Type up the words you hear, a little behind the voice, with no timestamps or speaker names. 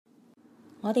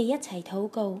我哋一齊禱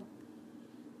告。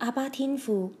阿爸天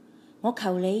父，我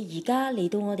求你而家嚟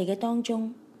到我哋嘅當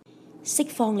中，釋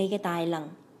放你嘅大能。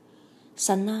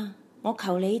神啊，我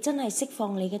求你真係釋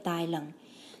放你嘅大能，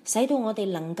使到我哋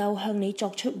能夠向你作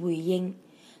出回應，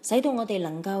使到我哋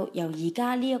能夠由而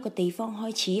家呢一個地方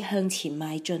開始向前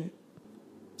邁進。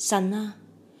神啊，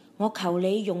我求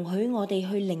你容許我哋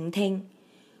去聆聽，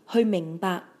去明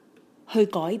白，去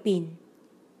改變。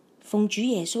奉主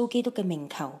耶穌基督嘅名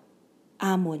求，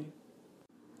阿門。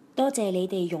多謝你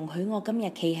哋容許我今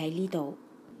日企喺呢度。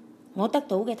我得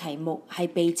到嘅題目係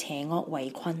被邪惡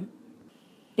圍困。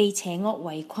被邪惡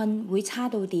圍困會差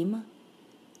到點啊？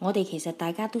我哋其實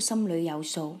大家都心裏有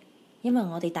數，因為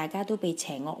我哋大家都被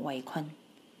邪惡圍困。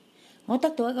我得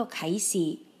到一個啟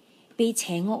示，被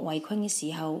邪惡圍困嘅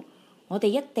時候，我哋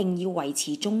一定要維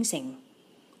持忠誠，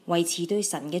維持對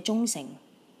神嘅忠誠。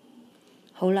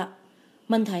好啦，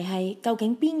問題係究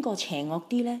竟邊個邪惡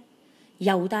啲呢？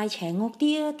猶大邪惡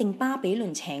啲啊，定巴比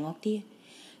倫邪惡啲？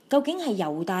究竟係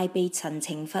猶大被神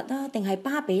懲罰啊，定係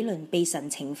巴比倫被神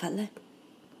懲罰呢？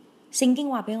聖經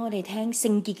話俾我哋聽，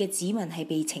聖潔嘅子民係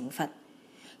被懲罰。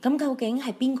咁究竟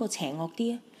係邊個邪惡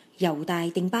啲啊？猶大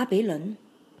定巴比倫？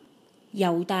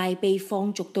猶大被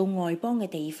放逐到外邦嘅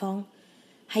地方，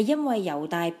係因為猶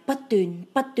大不斷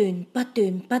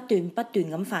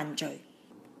咁犯罪。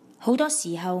好多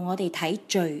時候我哋睇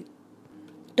罪，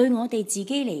對我哋自己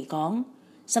嚟講，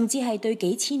甚至係對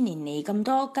幾千年嚟咁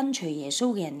多跟隨耶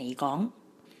穌嘅人嚟講，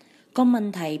個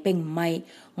問題並唔係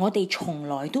我哋從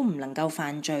來都唔能夠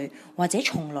犯罪，或者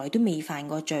從來都未犯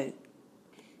過罪。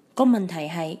個問題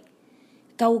係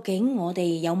究竟我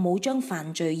哋有冇將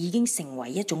犯罪已經成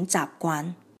為一種習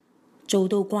慣，做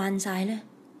到慣晒呢？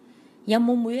有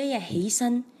冇每一日起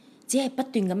身只係不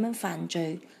斷咁樣犯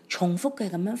罪，重複嘅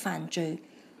咁樣犯罪，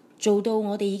做到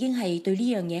我哋已經係對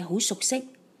呢樣嘢好熟悉，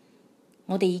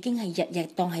我哋已經係日日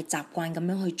當係習慣咁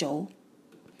樣去做。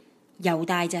猶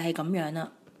大就係咁樣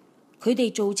啦，佢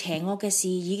哋做邪惡嘅事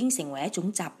已經成為一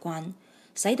種習慣，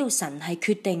使到神係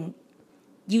決定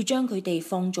要將佢哋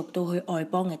放逐到去外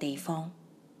邦嘅地方。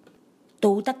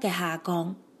道德嘅下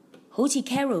降，好似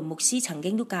Carol 牧師曾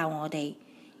經都教我哋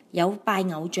有拜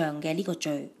偶像嘅呢個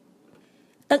罪。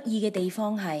得意嘅地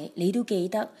方係，你都記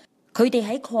得佢哋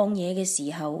喺曠野嘅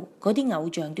時候，嗰啲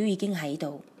偶像都已經喺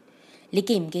度。你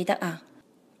記唔記得啊？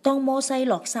當摩西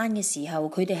落山嘅時候，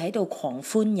佢哋喺度狂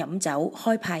歡飲酒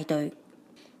開派對。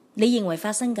你認為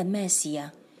發生緊咩事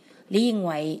啊？你認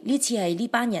為呢次係呢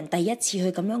班人第一次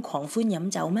去咁樣狂歡飲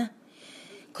酒咩？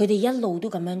佢哋一路都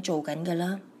咁樣做緊㗎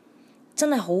啦，真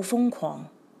係好瘋狂。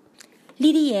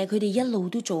呢啲嘢佢哋一路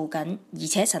都做緊，而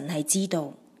且神係知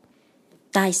道。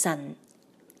但係神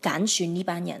揀選呢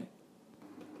班人，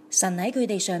神喺佢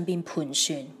哋上邊盤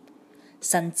旋，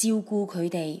神照顧佢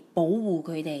哋，保護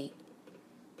佢哋，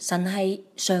神係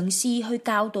嘗試去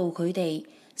教導佢哋，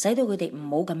使到佢哋唔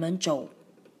好咁樣做。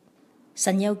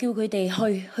神又叫佢哋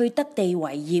去得地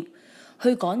為業，去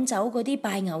趕走嗰啲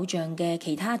拜偶像嘅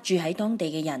其他住喺當地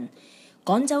嘅人，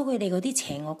趕走佢哋嗰啲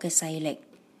邪惡嘅勢力。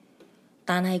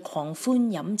但係狂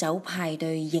歡飲酒派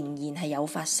對仍然係有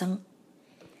發生，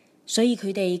所以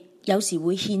佢哋有時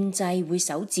會獻祭，會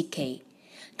守節期，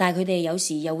但係佢哋有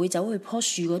時又會走去棵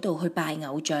樹嗰度去拜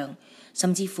偶像，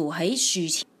甚至乎喺樹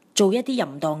前做一啲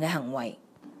淫蕩嘅行為，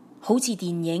好似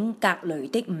電影《格雷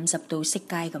的50度色戒》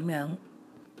咁樣。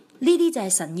呢啲就係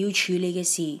神要處理嘅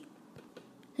事。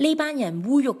呢班人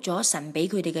侮辱咗神俾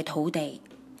佢哋嘅土地，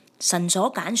神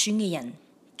所揀選嘅人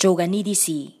做緊呢啲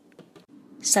事。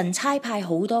神差派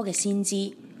好多嘅先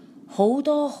知，好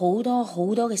多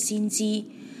嘅先知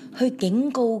去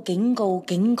警告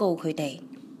佢哋。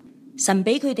神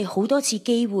俾佢哋好多次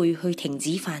機會去停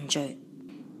止犯罪，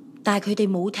但係佢哋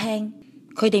冇聽，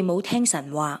佢哋冇聽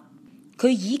神話，佢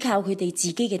依靠佢哋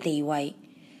自己嘅地位，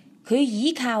佢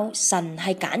依靠神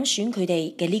係揀選佢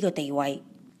哋嘅呢個地位。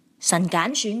神揀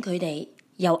選佢哋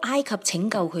由埃及拯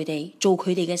救佢哋，做佢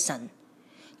哋嘅神，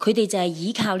佢哋就係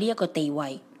依靠呢一個地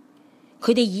位。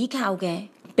佢哋依靠嘅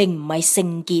並唔係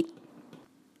聖潔。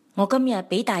我今日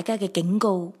俾大家嘅警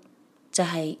告就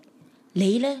係，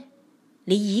你呢？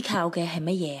你依靠嘅係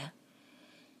乜嘢啊？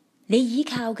你依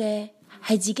靠嘅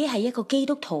係自己係一個基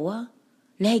督徒啊？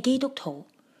你係基督徒，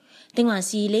定還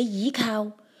是你依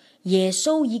靠耶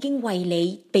穌已經為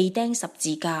你被釘十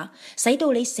字架，使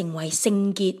到你成為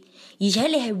聖潔，而且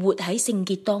你係活喺聖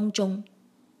潔當中？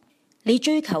你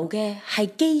追求嘅係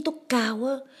基督教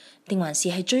啊，定還是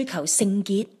係追求聖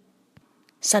潔？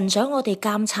神想我哋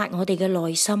監察我哋嘅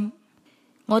內心，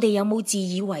我哋有冇自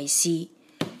以為是，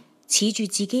恃住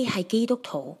自己係基督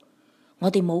徒？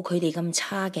我哋冇佢哋咁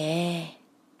差嘅。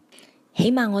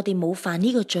起碼我哋冇犯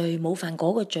呢個罪，冇犯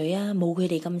嗰個罪啊，冇佢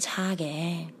哋咁差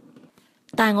嘅。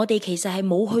但係我哋其實係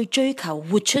冇去追求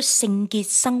活出聖潔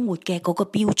生活嘅嗰個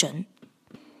標準，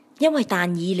因為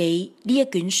但以理呢一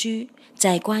卷書就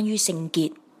係關於聖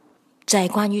潔，就係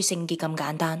關於聖潔咁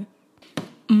簡單。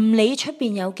唔理出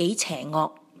邊有幾邪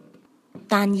惡，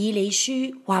但以理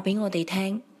書話俾我哋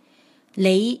聽，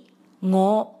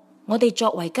我哋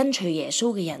作為跟隨耶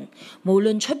穌嘅人，無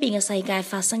論出邊嘅世界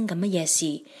發生緊乜嘢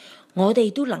事，我哋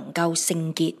都能夠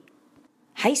聖潔。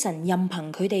喺神任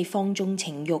憑佢哋放縱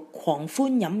情慾、狂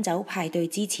歡飲酒派對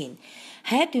之前，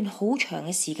喺一段好長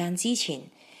嘅時間之前，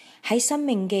喺申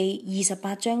命記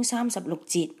28章36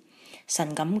節，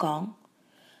神咁講：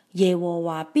耶和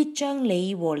華必將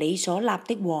你和你所立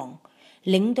的王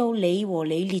領到你和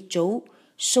你列祖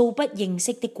素不認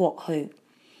識的國去，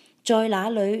在那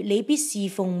裡你必侍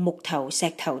奉木頭石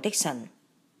頭的神。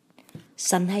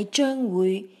神係將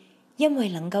會因為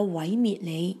能夠毀滅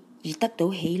你而得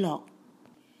到喜樂。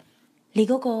你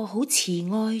嗰個好慈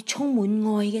愛、充滿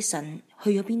愛嘅神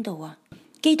去咗邊度啊？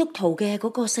基督徒嘅嗰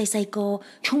個細細個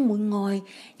充滿愛、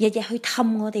日日去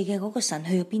氹我哋嘅嗰個神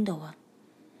去咗邊度啊？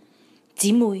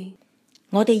姊妹，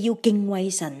我哋要敬畏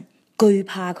神，懼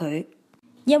怕佢，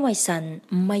因為神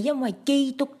唔係因為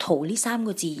基督徒呢3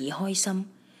個字而開心，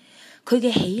佢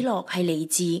嘅喜樂係嚟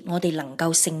自我哋能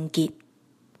夠聖潔。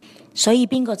所以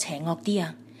邊個邪惡啲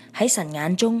啊？喺神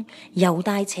眼中，猶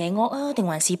大邪惡啊，定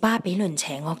還是巴比倫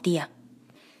邪惡啲啊？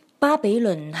巴比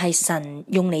倫係神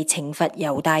用嚟懲罰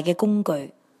猶大嘅工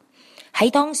具。喺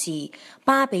當時，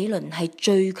巴比倫係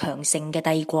最強盛嘅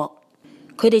帝國，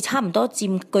佢哋差唔多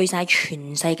佔據晒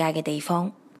全世界嘅地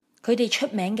方。佢哋出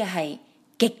名嘅係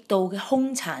極度嘅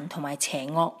兇殘同埋邪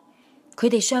惡。佢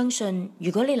哋相信，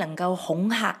如果你能夠恐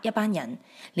嚇一班人，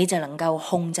你就能夠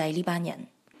控制呢班人。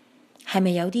係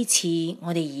咪有啲似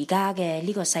我哋而家嘅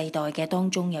呢個世代嘅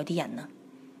當中有啲人啊？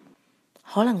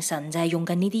可能神就係用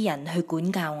緊呢啲人去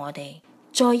管教我哋。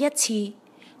再一次，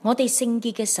我哋聖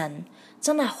潔嘅神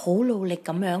真係好努力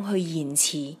咁樣去延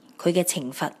遲佢嘅懲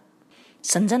罰。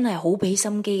神真係好俾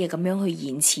心機嘅咁樣去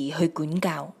延遲去管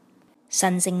教。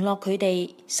神承諾佢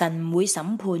哋，神唔會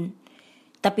審判，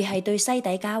特別係對西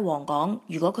底家王講，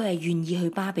如果佢係願意去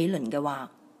巴比倫嘅話，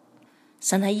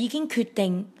神係已經決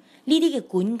定呢啲嘅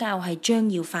管教係將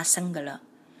要發生噶啦。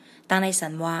但係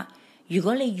神話，如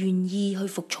果你願意去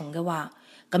服從嘅話，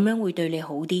咁樣會對你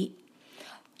好啲。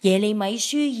耶利米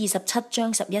書27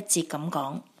章11節咁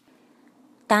講：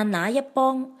但那一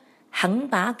邦肯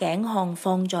把頸項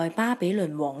放在巴比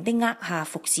倫王的軛下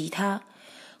服侍他，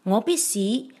我必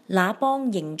使那邦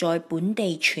仍在本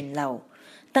地存留，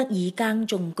得以耕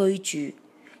種居住。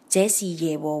這是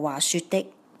耶和華說的。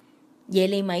耶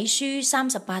利米書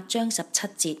38章17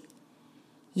節，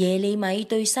耶利米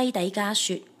對西底家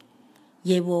說：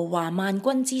耶和華萬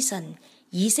軍之神，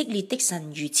以色列的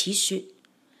神如此說：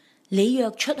你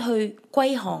若出去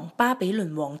歸降巴比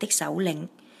倫王的首領，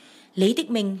你的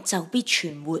命就必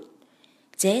存活，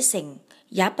這城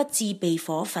也不致被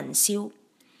火焚燒，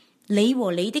你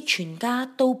和你的全家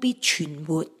都必存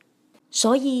活。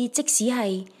所以即使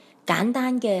係簡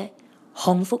單嘅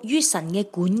降服於神嘅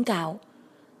管教，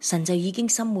神就已經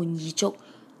心滿意足，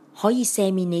可以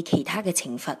赦免你其他嘅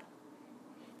懲罰。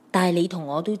但係你同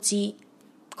我都知，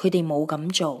佢哋冇咁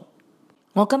做。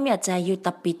我今日就係要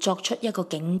特別作出一個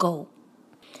警告，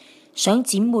想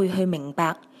姊妹去明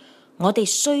白我哋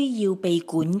需要被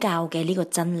管教嘅呢個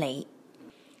真理。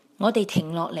我哋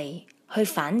停落嚟去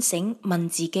反省，問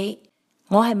自己：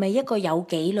我係咪一個有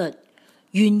紀律、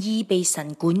願意被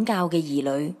神管教嘅兒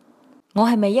女？我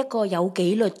係咪一個有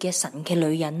紀律嘅神嘅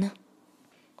女人呢？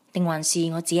定還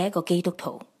是我只係一個基督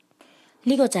徒？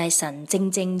呢個就係神正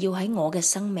正要喺我嘅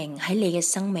生命、喺你嘅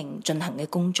生命進行嘅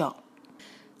工作。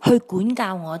去管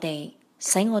教我哋，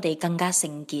使我哋更加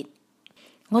聖潔。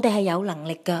我哋係有能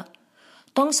力噶。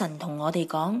當神同我哋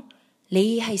講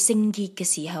你係聖潔嘅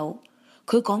時候，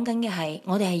佢講緊嘅係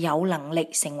我哋係有能力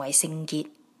成為聖潔，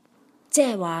即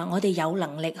係話我哋有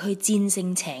能力去戰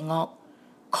勝邪惡、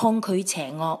抗拒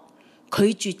邪惡、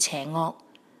拒絕邪惡，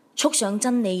束上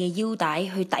真理嘅腰帶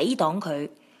去抵擋佢，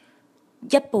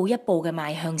一步一步嘅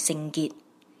邁向聖潔。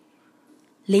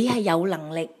你係有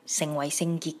能力成為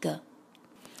聖潔噶。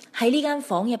喺呢間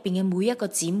房入邊嘅每一個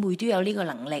姊妹都有呢個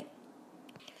能力，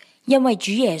因為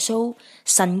主耶穌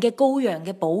神嘅羔羊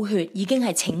嘅寶血已經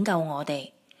係拯救我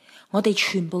哋，我哋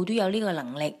全部都有呢個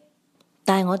能力。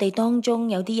但係我哋當中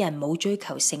有啲人冇追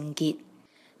求聖潔，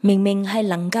明明係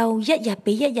能夠一日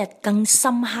比一日更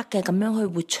深刻嘅咁樣去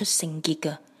活出聖潔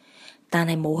噶，但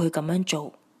係冇去咁樣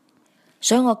做。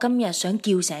所以我今日想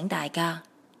叫醒大家，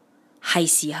係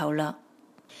時候啦，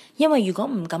因為如果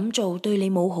唔敢做，對你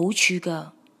冇好處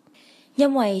噶。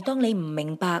因為當你唔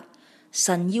明白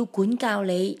神要管教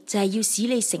你，就係要使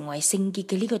你成為聖潔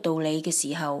嘅呢個道理嘅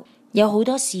時候，有好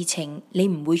多事情你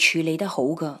唔會處理得好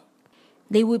噶，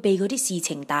你會被嗰啲事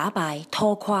情打敗、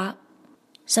拖垮，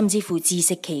甚至乎自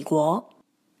食其果。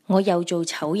我又做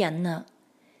醜人啦。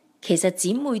其實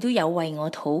姊妹都有為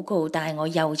我禱告，但係我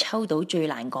又抽到最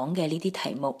難講嘅呢啲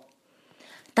題目。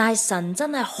但係神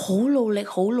真係好努力、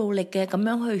好努力嘅咁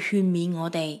樣去勸勉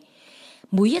我哋。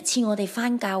每一次我哋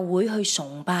返教會去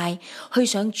崇拜、去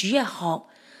上主日學，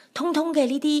通通嘅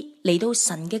呢啲嚟到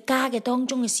神嘅家嘅當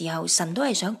中嘅時候，神都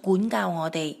係想管教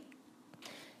我哋。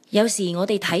有時我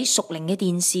哋睇屬靈嘅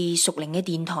電視、屬靈嘅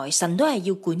電台，神都係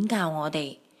要管教我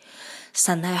哋。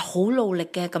神係好努力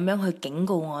嘅咁樣去警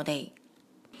告我哋。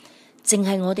淨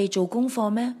係我哋做功課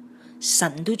咩？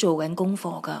神都做緊功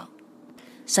課噶。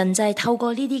神就係透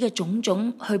過呢啲嘅種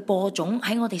種去播種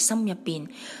喺我哋心入邊，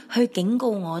去警告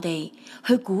我哋，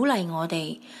去鼓勵我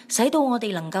哋，使到我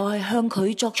哋能夠去向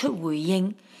佢作出回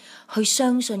應，去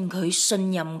相信佢、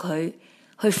信任佢、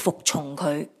去服從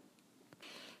佢。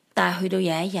但係去到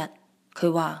有一日，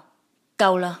佢話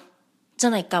夠啦，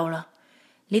真係夠啦，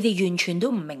你哋完全都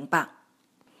唔明白，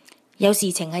有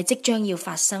事情係即將要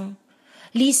發生。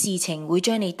呢事情會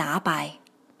將你打敗，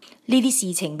呢啲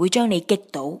事情會將你擊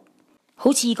倒，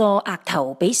好似個額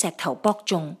頭俾石頭卜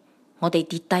中，我哋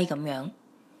跌低咁樣。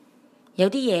有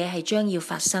啲嘢係將要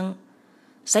發生，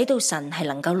使到神係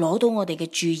能夠攞到我哋嘅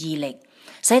注意力，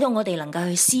使到我哋能夠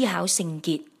去思考聖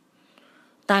潔。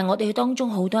但係我哋當中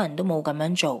好多人都冇咁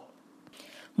樣做。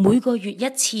每個月一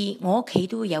次，我屋企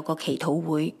都會有個祈禱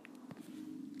會。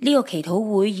呢個祈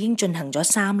禱會已經進行咗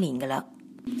3年噶啦。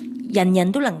人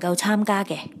人都能夠參加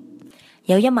嘅。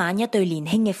有一晚，一對年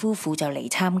輕嘅夫婦就嚟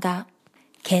參加，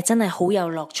其實真係好有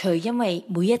樂趣，因為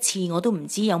每一次我都唔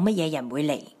知有乜嘢人會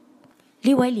嚟。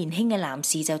呢位年輕嘅男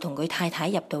士就同佢太太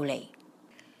入到嚟，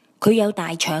佢有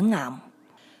大腸癌，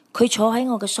佢坐喺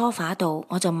我嘅梳化度，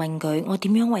我就問佢：我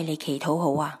點樣為你祈禱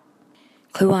好啊？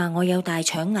佢話：我有大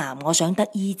腸癌，我想得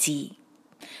醫治。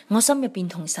我心入邊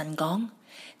同神講：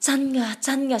真噶，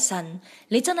真噶，神，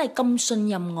你真係咁信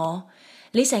任我。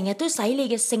你成日都使你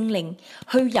嘅聖靈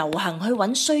去遊行，去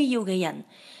揾需要嘅人，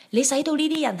你使到呢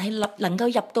啲人係能夠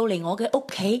入到嚟我嘅屋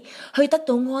企，去得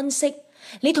到安息。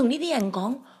你同呢啲人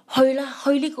講，去啦，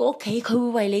去呢個屋企，佢會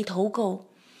為你禱告。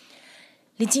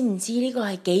你知唔知呢個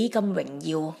係幾咁榮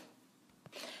耀？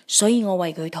所以我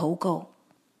為佢禱告。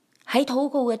喺禱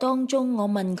告嘅當中，我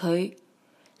問佢：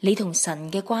你同神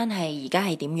嘅關係而家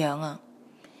係點樣啊？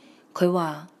佢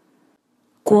話：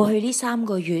過去呢3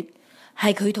個月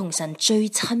係佢同神最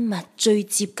親密、最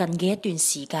接近嘅一段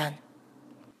時間。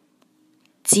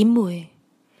姊妹，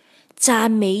讚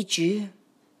美主，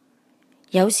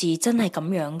有時真係咁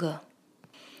樣噶。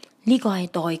呢個係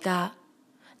代價，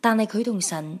但係佢同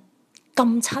神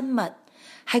咁親密，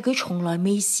係佢從來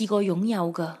未試過擁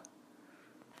有噶。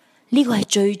呢個係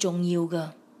最重要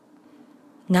噶。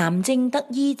癌症得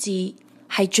醫治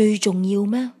係最重要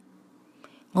咩？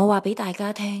我話俾大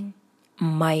家聽，唔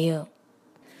係啊。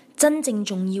真正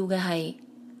重要嘅係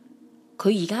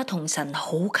佢而家同神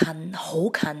好近好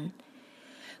近，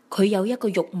佢有一個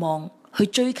慾望去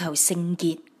追求聖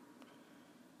潔。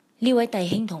呢位弟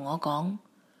兄同我講：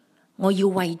我要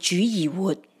為主而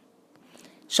活，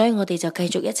所以我哋就繼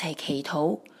續一齊祈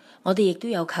禱。我哋亦都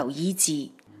有求醫治，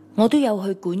我都有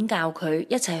去管教佢，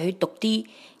一齊去讀啲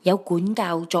有管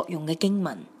教作用嘅經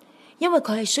文，因為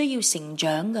佢係需要成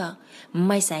長噶，唔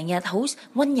係成日好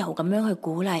溫柔咁樣去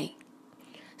鼓勵。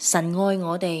神愛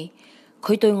我哋，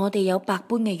佢對我哋有百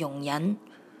般嘅容忍，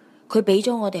佢俾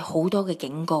咗我哋好多嘅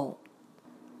警告。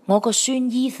我個孫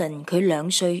Ethan 佢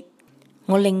2歲，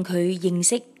我令佢認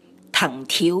識藤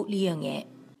條呢樣嘢。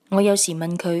我有時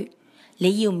問佢：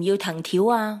你要唔要藤條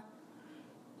啊？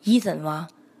 Ethan 話：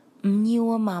唔要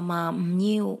啊，嫲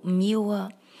嫲，唔要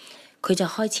啊。佢就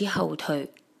開始後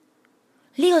退。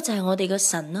呢個就係我哋嘅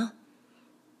神啊！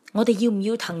我哋要唔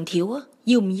要藤條啊？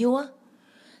要唔要啊？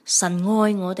神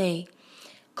愛我哋，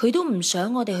佢都唔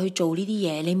想我哋去做呢啲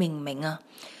嘢，你明唔明啊？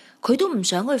佢都唔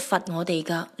想去罰我哋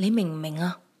噶，你明唔明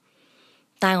啊？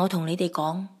但係我同你哋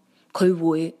講，佢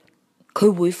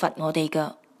會罰我哋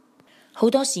噶。好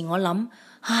多時我諗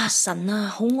啊，神啊，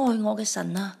好愛我嘅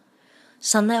神啊，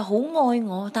神係好愛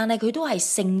我，但係佢都係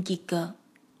聖潔噶。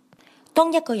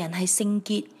當一個人係聖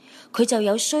潔，佢就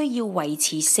有需要維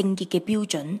持聖潔嘅標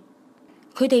準。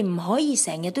佢哋唔可以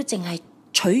成日都淨係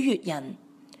取悅人。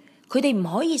佢哋唔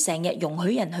可以成日容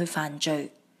許人去犯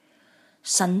罪，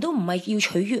神都唔係要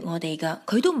取悅我哋噶，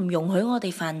佢都唔容許我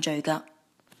哋犯罪噶，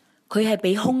佢係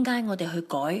俾空間我哋去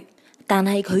改，但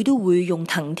係佢都會用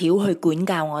藤條去管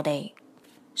教我哋。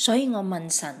所以我問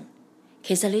神，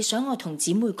其實你想我同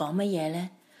姊妹講乜嘢呢？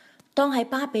當喺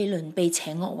巴比倫被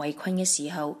邪惡圍困嘅時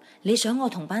候，你想我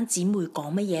同班姊妹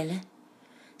講乜嘢呢？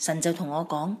神就同我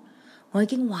講，我已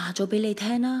經話咗俾你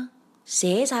聽啦，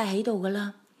寫晒喺度噶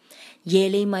啦。耶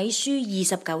利米書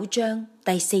29章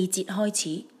第4節開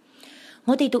始。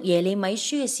我哋讀耶利米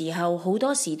書嘅時候，好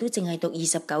多時都淨係讀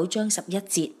29章11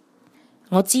節。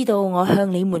我知道我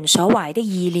向你們所懷的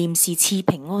意念是賜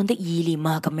平安的意念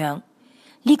啊，咁樣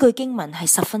呢句經文係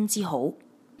十分之好，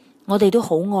我哋都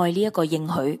好愛呢一個應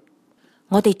許，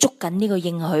我哋捉緊呢個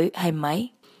應許，係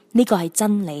咪？呢個係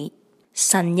真理。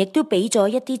神亦都俾咗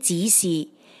一啲指示，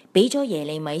俾咗耶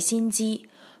利米先知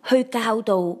去教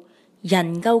導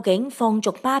人究竟放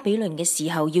逐巴比倫嘅時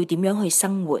候要點樣去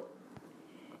生活。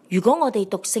如果我哋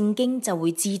讀聖經就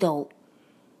會知道，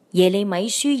耶利米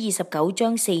書29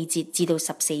章4節至到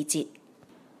14節，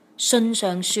信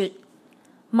上說，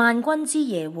萬軍之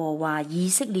耶和華以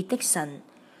色列的神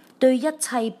對一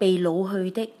切被擄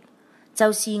去的，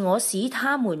就是我使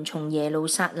他們從耶路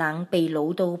撒冷被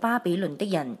擄到巴比倫的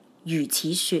人，如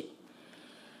此說：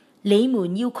你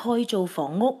們要蓋造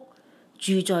房屋，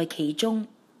住在其中，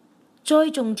栽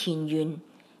種田園，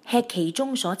吃其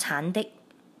中所產的，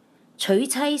娶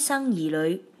妻生兒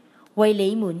女，為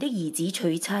你們的兒子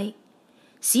娶妻，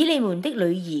使你們的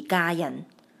女兒嫁人，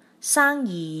生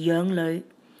兒養女，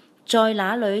在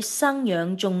那裏生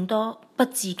養眾多，不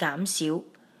致減少。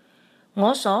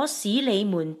我所使你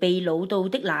們被擄到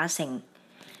的那城，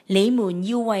你們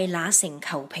要為那城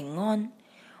求平安，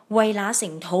為那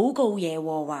城禱告耶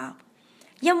和華，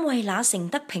因為那城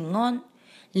得平安，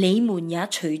你們也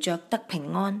隨着得平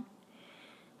安。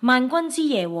萬軍之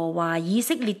耶和華以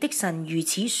色列的神如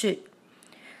此說：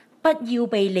不要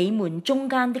被你們中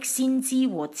間的先知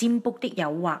和占卜的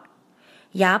誘惑，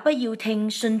也不要聽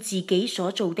信自己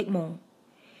所做的夢，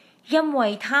因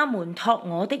為他們託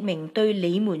我的名對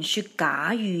你們說假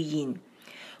預言，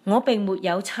我並沒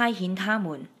有差遣他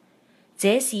們。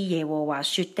這是耶和華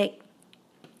說的。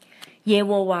耶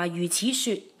和華如此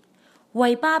說：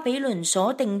為巴比倫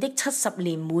所定的70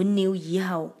年滿了以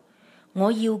後，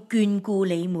我要眷顧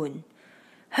你們，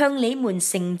向你們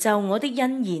成就我的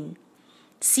恩言，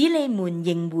使你們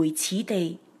迎回此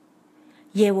地。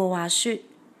耶和華說：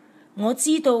我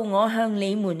知道我向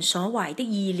你們所懷的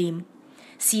意念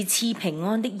是賜平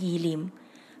安的意念，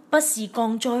不是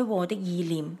降災禍的意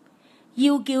念，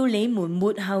要叫你們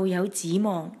末後有指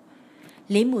望。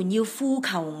你們要呼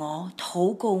求我，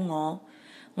禱告我，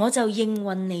我就應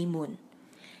允你們。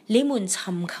你們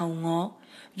尋求我，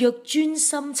若專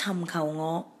心尋求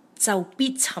我，就必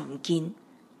尋見。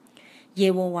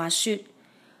耶和華說：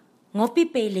我必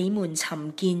被你們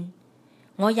尋見，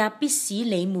我也必使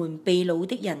你們被擄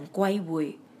的人歸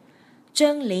回，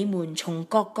將你們從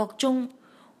各國中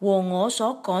和我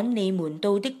所趕你們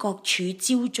到的各處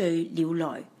招聚了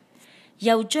來，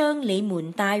又將你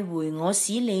們帶回我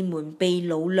使你們被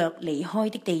擄掠離開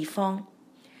的地方。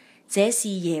這是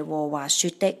耶和華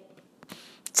說的。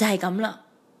就係咁啦，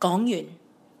講完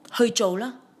去做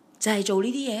啦，就係做呢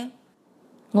啲嘢。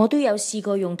我都有試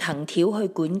過用藤條去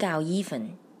管教 Even，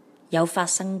 有發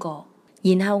生過。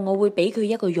然後我會俾佢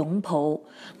一個擁抱，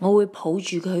我會抱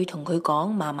住佢同佢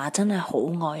講，媽媽真係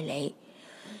好愛你。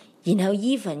然後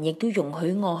Even 亦都容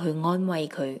許我去安慰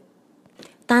佢。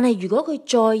但係如果佢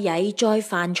再曳再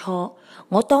犯錯，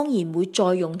我當然會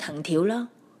再用藤條啦。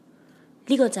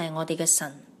呢個就係我哋嘅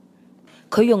神。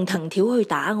佢用藤條去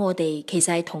打我哋，其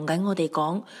實係同緊我哋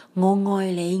講，我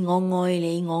愛你，我愛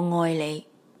你，我愛你。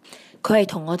佢係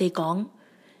同我哋講，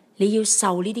你要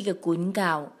受呢啲嘅管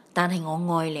教，但係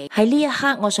我愛你。喺呢一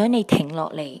刻，我想你停落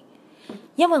嚟，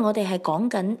因為我哋係講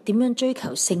緊點樣追求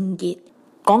聖潔，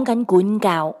講緊管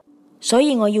教，所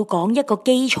以我要講一個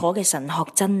基礎嘅神學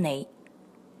真理。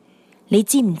你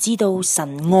知唔知道神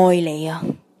愛你啊？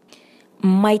唔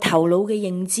係頭腦嘅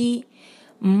認知。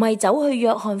唔係走去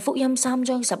約翰福音3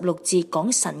章16節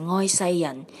講神愛世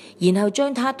人，然後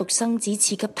將他獨生子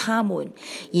賜給他們，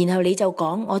然後你就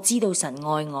講我知道神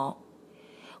愛我。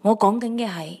我講緊嘅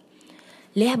係，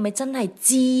你係咪真係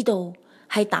知道，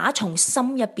係打從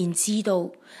心入邊知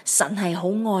道神係好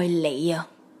愛你啊？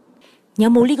有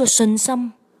冇呢個信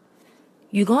心？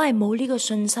如果係冇呢個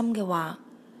信心嘅話，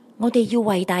我哋要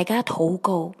為大家禱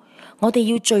告，我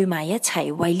哋要聚埋一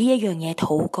齊為呢一樣嘢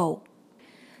禱告。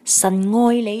神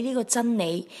愛你呢個真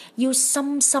理要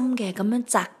深深嘅咁樣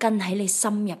扎根喺你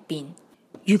心入邊。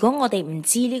如果我哋唔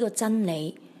知呢個真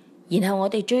理，然後我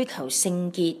哋追求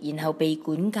聖潔，然後被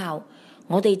管教，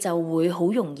我哋就會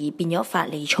好容易變咗法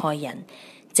利賽人，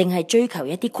淨係追求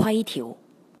一啲規條，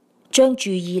將注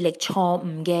意力錯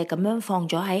誤嘅咁樣放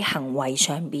咗喺行為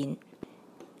上邊，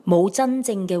冇真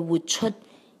正嘅活出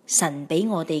神俾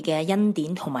我哋嘅恩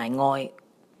典同埋愛。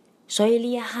所以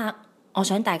呢一刻，我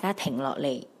想大家停落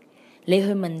嚟，你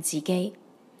去問自己，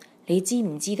你知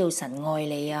唔知道神愛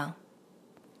你啊？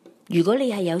如果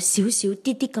你係有少少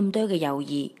啲啲咁多嘅猶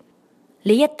豫，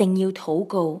你一定要禱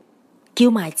告，叫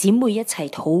埋姊妹一齊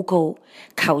禱告，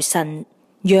求神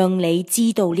讓你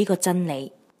知道呢個真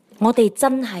理。我哋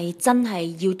真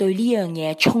係要對呢樣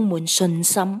嘢充滿信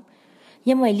心，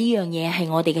因為呢樣嘢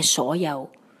係我哋嘅所有。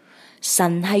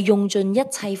神係用盡一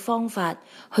切方法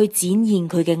去展現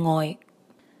佢嘅愛，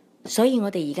所以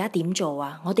我哋而家點做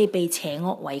啊？我哋被邪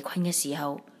惡圍困嘅時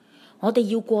候，我哋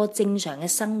要過正常嘅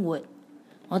生活，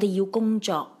我哋要工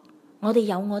作，我哋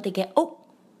有我哋嘅屋，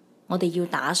我哋要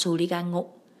打掃呢間屋，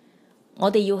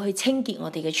我哋要去清潔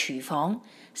我哋嘅廚房，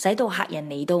使到客人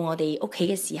嚟到我哋屋企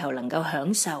嘅時候能夠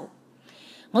享受。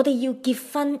我哋要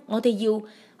結婚，我哋要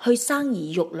去生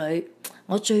兒育女，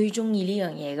我最中意呢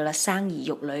樣嘢噶啦，生兒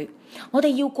育女。我哋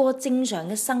要過正常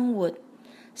嘅生活，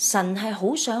神係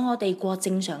好想我哋過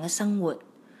正常嘅生活。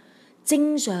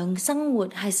正常生活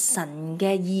係神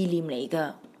嘅意念嚟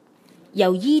噶，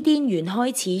由伊甸園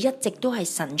開始一直都係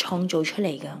神創造出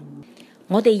嚟噶。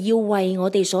我哋要為我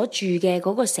哋所住嘅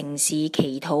嗰個城市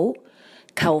祈禱，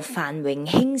求繁榮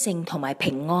興盛同埋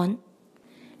平安。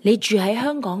你住喺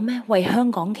香港咩？為香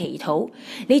港祈禱。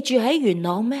你住喺元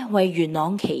朗咩？為元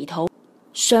朗祈禱。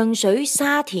上水、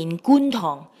沙田、觀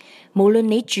塘，無論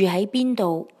你住喺邊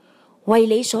度，為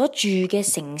你所住嘅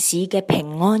城市嘅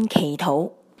平安祈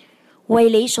禱，為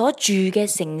你所住嘅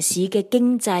城市嘅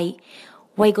經濟，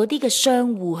為嗰啲嘅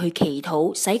商戶去祈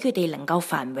禱，使佢哋能夠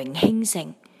繁榮興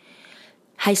盛。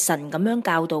係神咁樣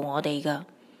教導我哋噶，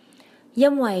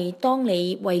因為當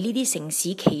你為呢啲城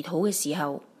市祈禱嘅時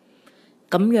候，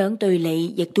咁樣對你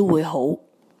亦都會好，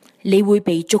你會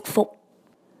被祝福。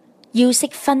要識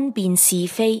分辨是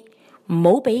非，唔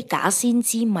好俾假先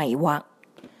知迷惑。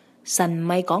神唔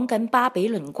係講緊巴比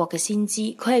倫國嘅先知，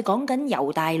佢係講緊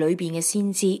猶大裏邊嘅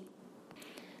先知。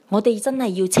我哋真係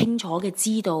要清楚嘅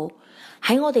知道，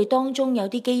喺我哋當中有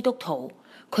啲基督徒，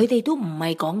佢哋都唔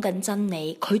係講緊真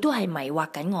理，佢都係迷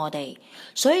惑緊我哋。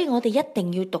所以我哋一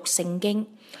定要讀聖經。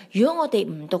如果我哋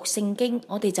唔讀聖經，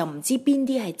我哋就唔知邊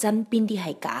啲係真，邊啲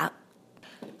係假。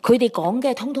佢哋講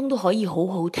嘅通通都可以好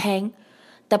好聽，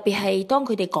特別係當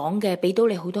佢哋講嘅俾到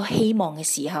你好多希望嘅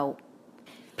時候。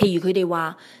譬如佢哋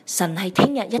話神係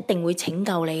聽日一定會拯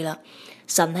救你啦，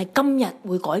神係今日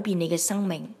會改變你嘅生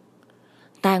命。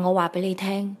但係我話俾你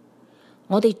聽，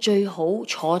我哋最好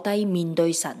坐低面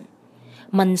對神，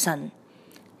問神，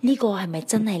呢個係咪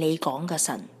真係你講嘅？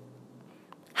神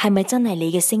係咪真係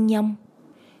你嘅聲音？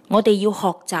我哋要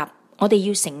學習，我哋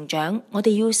要成長，我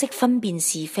哋要識分辨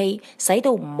是非，使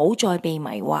到唔好再被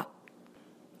迷惑。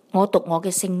我讀我嘅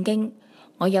聖經，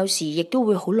我有時亦都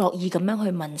會好樂意咁樣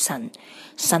去問神，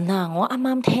神啊，我啱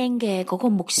啱聽嘅嗰個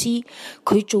牧師，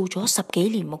佢做咗10幾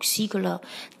年牧師噶啦，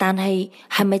但係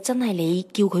係咪真係你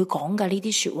叫佢講噶呢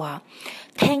啲說話？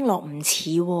聽落唔似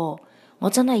喎，我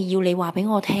真係要你話俾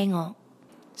我聽啊！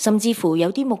甚至乎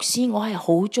有啲牧師我係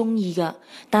好中意噶，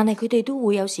但係佢哋都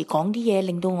會有時講啲嘢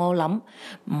令到我諗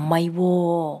唔係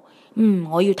喎，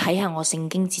我要睇下我聖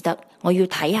經至得，我要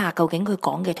睇下究竟佢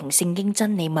講嘅同聖經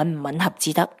真理吻唔吻合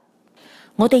至得。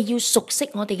我哋要熟悉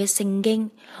我哋嘅聖經，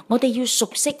我哋要熟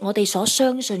悉我哋所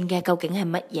相信嘅究竟係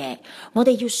乜嘢，我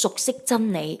哋要熟悉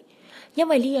真理，因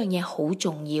為呢樣嘢好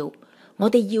重要。我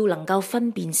哋要能夠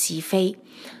分辨是非，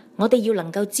我哋要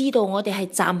能夠知道我哋係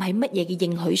站喺乜嘢嘅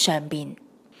應許上邊，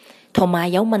同埋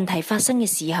有問題發生嘅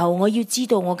時候，我要知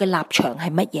道我嘅立場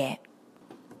係乜嘢。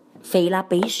腓立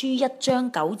比書1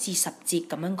章9至10節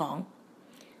咁樣講，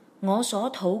我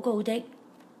所禱告的，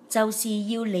就是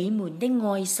要你們的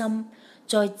愛心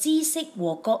在知識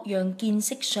和各樣見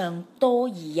識上多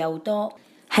而又多。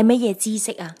係乜嘢知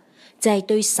識啊？就係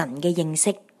對神嘅認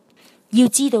識，要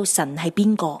知道神係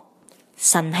邊個，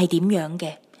神係點樣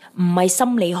嘅，唔係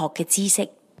心理學嘅知識，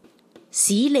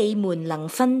使你們能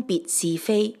分別是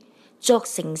非，作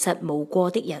誠實無過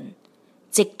的人，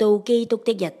直到基督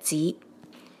的日子。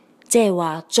即係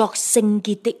話作聖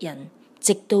潔的人，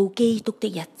直到基督的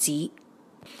日子。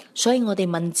所以我哋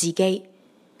問自己，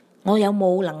我有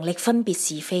冇能力分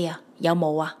別是非啊？有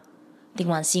冇啊？定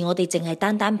還是我哋淨係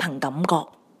單單憑感覺，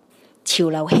潮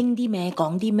流興啲咩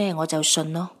講啲咩我就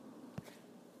信咯？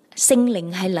聖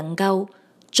靈係能夠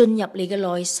進入你嘅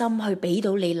內心，去俾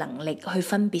到你能力去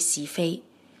分別是非。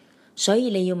所以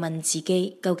你要問自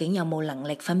己，究竟有冇能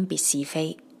力分別是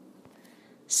非？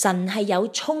神係有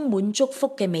充滿祝福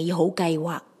嘅美好計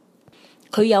劃，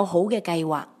佢有好嘅計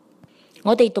劃。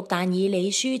我哋讀但以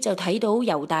理書就睇到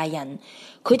猶大人，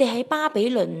佢哋喺巴比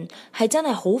倫係真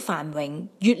係好繁榮，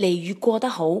越嚟越過得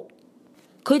好。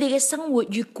佢哋嘅生活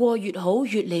越過越好，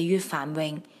越嚟越繁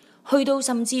榮，去到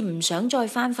甚至唔想再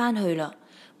返去啦，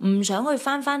唔想去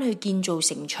返去建造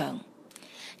城牆。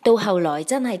到後來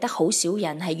真係得好少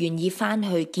人係願意返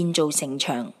去建造城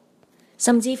牆，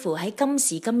甚至乎喺今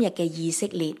時今日嘅以色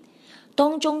列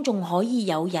當中，仲可以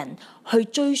有人去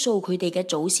追溯佢哋嘅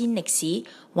祖先歷史，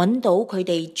揾到佢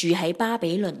哋住喺巴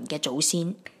比倫嘅祖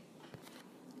先。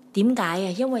點解啊？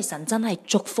因為神真係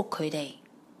祝福佢哋，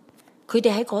佢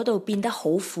哋喺嗰度變得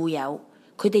好富有，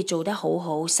佢哋做得好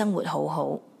好，生活好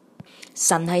好。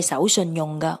神係守信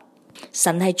用噶，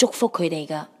神係祝福佢哋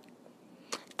噶。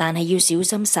但係要小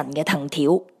心神嘅藤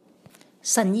條。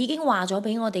神已經話咗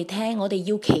俾我哋聽，我哋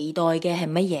要期待嘅係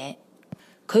乜嘢？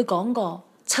佢講過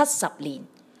70年，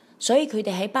所以佢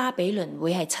哋喺巴比倫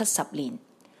會係70年。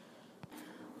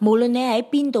無論你喺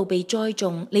邊度被栽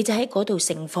種，你就喺嗰度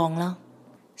盛放啦。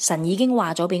神已經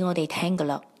話咗俾我哋聽噶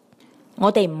啦，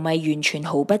我哋唔係完全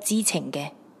毫不知情嘅。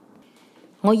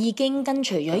我已經跟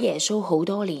隨咗耶穌好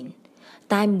多年，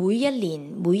但係每一年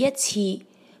每一次，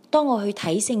當我去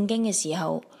睇聖經嘅時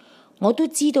候，我都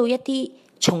知道一啲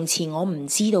從前我唔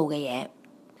知道嘅嘢。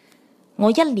我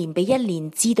一年比一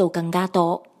年知道更加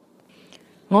多，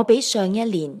我比上一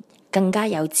年更加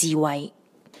有智慧。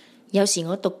有時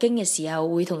我讀經嘅時候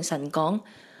會同神講：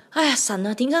哎呀，神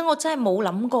啊，點解我真係冇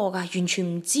諗過㗎？完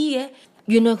全唔知嘅。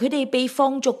原來佢哋被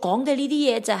放逐講嘅呢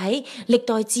啲嘢就喺歷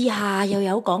代志下又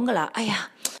有講㗎啦。哎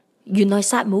呀，原來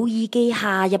撒母耳記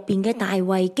下入邊嘅大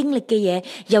衛經歷嘅嘢，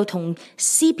又同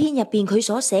詩篇入邊佢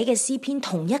所寫嘅詩篇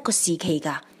同一個時期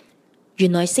㗎。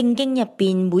原來聖經入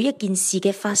邊每一件事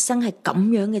嘅發生係咁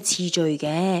樣嘅次序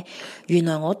嘅。原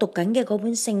來我讀緊嘅嗰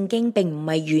本聖經並唔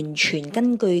係完全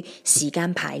根據時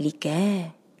間排列嘅。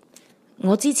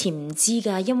我之前唔知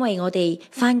㗎，因為我哋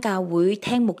返教會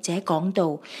聽牧者講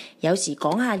道，有時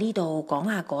講下呢度，講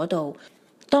下嗰度。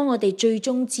當我哋最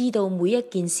終知道每一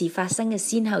件事發生嘅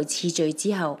先後次序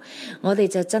之後，我哋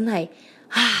就真係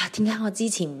點解我之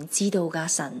前唔知道㗎？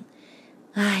神，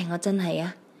我真係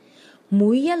啊！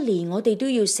每一年我哋都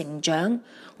要成長，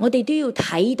我哋都要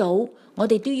睇到，我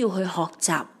哋都要去學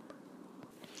習。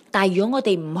但係如果我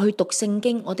哋唔去讀聖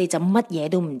經，我哋就乜嘢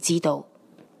都唔知道，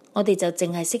我哋就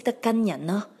淨係識得跟人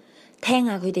咯，聽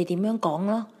下佢哋點樣講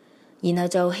咯，然後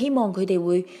就希望佢哋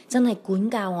會真係管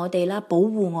教我哋啦，保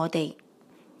護我哋。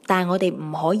但係我哋唔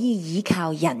可以依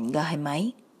靠人㗎，係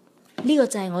咪？呢個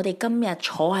就係我哋今日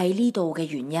坐喺呢度嘅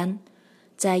原因，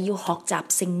就係要學習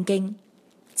聖經，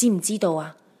知唔知道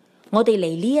啊？我哋嚟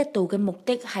呢一度嘅目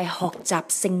的係學習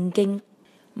聖經，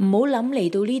唔好諗嚟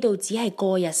到呢度只係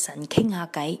過日神傾下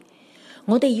偈。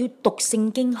我哋要讀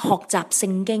聖經，學習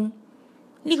聖經，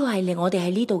呢個係令我哋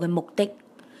喺呢度嘅目的。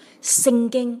聖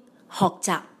經學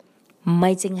習唔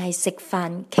係淨係食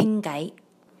飯傾偈，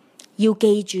要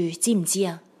記住，知唔知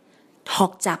啊？學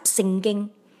習聖經，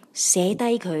寫低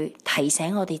佢，提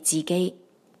醒我哋自己。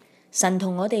神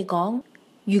同我哋講，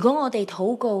如果我哋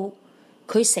禱告，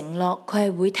佢承諾佢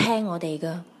係會聽我哋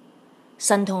㗎。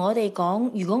神同我哋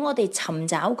講，如果我哋尋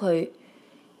找佢，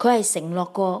佢係承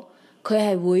諾過，佢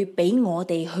係會俾我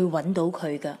哋去揾到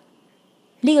佢㗎。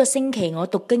呢個星期我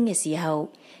讀經嘅時候，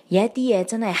有一啲嘢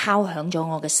真係敲響咗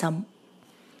我嘅心，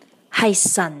係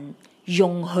神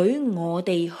容許我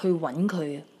哋去揾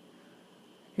佢。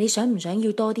你想唔想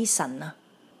要多啲神啊？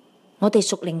我哋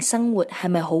屬靈生活係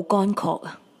咪好乾涸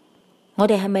啊？我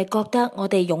哋係咪覺得我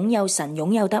哋擁有神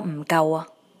擁有得唔夠啊？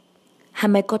係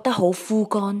咪覺得好枯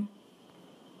乾？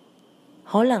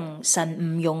可能神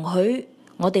唔容許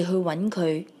我哋去揾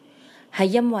佢，係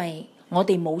因為我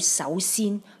哋冇首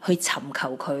先去尋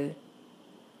求佢。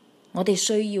我哋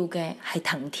需要嘅係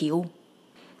藤條。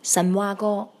神話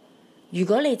過，如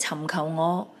果你尋求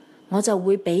我，我就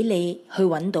會俾你去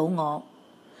揾到我。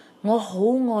我好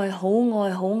愛好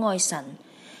愛好愛神，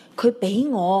佢俾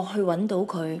我去揾到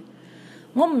佢。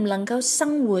我唔能夠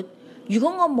生活，如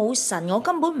果我冇神，我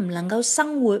根本唔能夠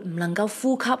生活，唔能夠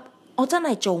呼吸，我真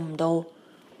係做唔到。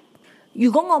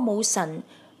如果我冇神，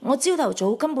我朝頭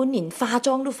早根本連化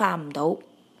妝都化唔到。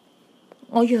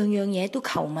我樣樣嘢都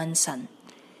求問神，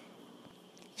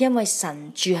因為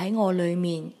神住喺我裏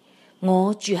面，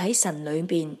我住喺神裏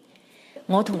面，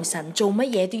我同神做乜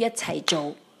嘢都一齊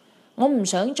做。我唔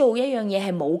想做一樣嘢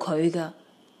係冇佢㗎。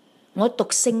我讀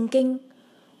聖經，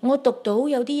我讀到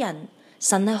有啲人，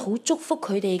神係好祝福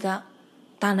佢哋㗎，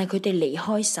但係佢哋離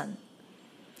開神。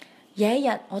有一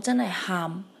日我真係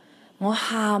喊，我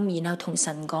喊，然後同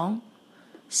神講：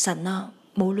神啊，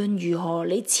無論如何，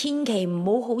你千祈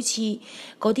唔好好似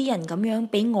嗰啲人咁樣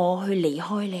俾我去離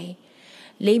開你，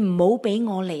你唔好俾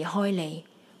我離開你，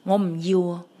我唔要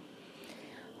啊！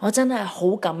我真係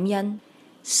好感恩。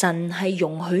神係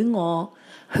容許我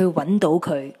去揾到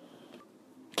佢。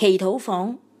祈禱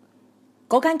房，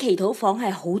嗰間祈禱房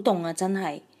係好凍啊，真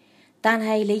係。但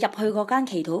係你入去嗰間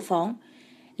祈禱房，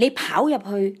你跑入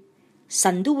去，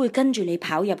神都會跟住你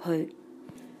跑入去。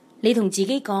你同自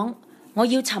己講，我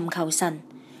要尋求神，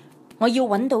我要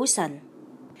揾到神，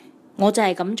我就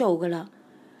係咁做噶啦。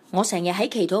我成日喺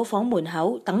祈禱房門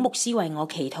口等牧師為我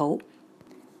祈禱。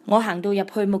我行到入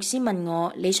去，牧師問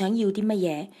我你想要啲乜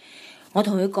嘢？我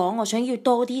同佢講，我想要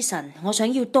多啲神，我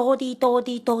想要多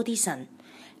啲神。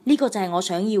呢個就係我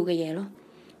想要嘅嘢咯，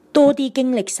多啲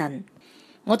經歷神。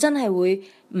我真係會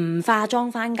唔化妝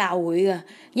返教會㗎，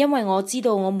因為我知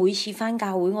道我每次返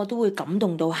教會我都會感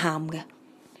動到喊嘅。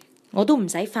我都唔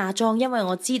使化妝，因為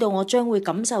我知道我將會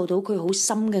感受到佢好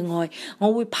深嘅愛。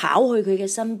我會跑去佢嘅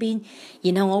身邊，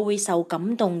然後我會受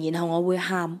感動，然後我會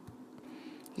喊。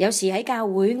有時喺教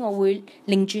會，我會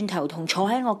擰轉頭同坐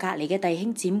喺我隔離嘅弟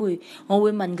兄姊妹，我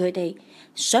會問佢哋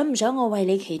想唔想我為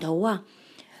你祈禱啊？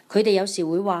佢哋有時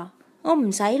會話我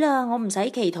唔使啦，我唔使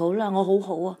祈禱啦，我好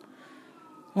好啊。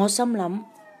我心諗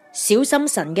小心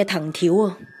神嘅藤條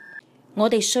啊！我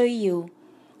哋需要，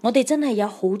我哋真係有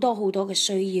好多嘅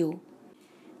需要。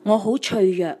我好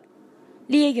脆弱，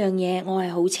呢一樣嘢我係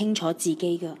好清楚自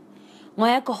己㗎。我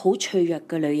係一個好脆弱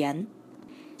嘅女人。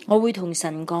我會同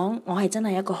神講，我係真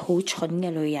係一個好蠢嘅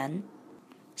女人。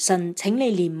神，請你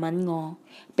憐憫我，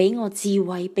俾我智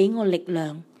慧，俾我力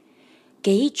量。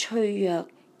幾脆弱，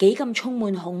幾咁充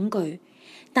滿恐懼，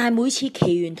但係每次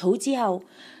祈完禱之後，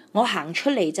我行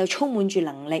出嚟就充滿住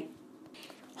能力，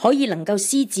可以能夠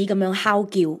獅子咁樣嚎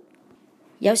叫。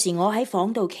有時我喺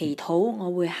房度祈禱，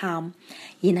我會喊，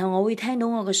然後我會聽到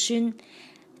我個孫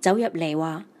走入嚟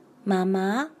話媽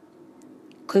媽，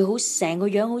佢好成個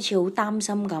樣好似好擔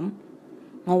心咁。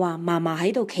我話媽媽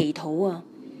喺度祈禱啊！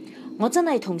我真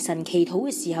係同神祈禱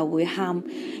嘅時候會喊，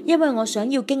因為我想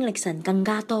要經歷神更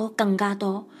加多。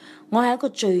我係一個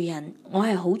罪人，我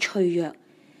係好脆弱，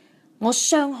我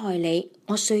傷害你，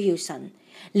我需要神。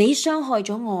你傷害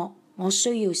咗我，我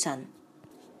需要神。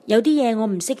有啲嘢我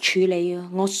唔識處理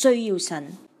啊，我需要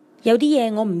神。有啲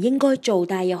嘢我唔應該做，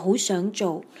但係又好想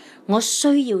做，我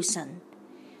需要神。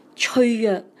脆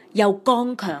弱又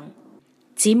剛強，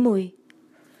姊妹，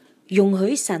容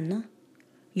許神啊，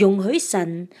容許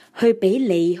神去俾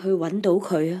你去揾到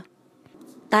佢啊。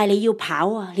但係你要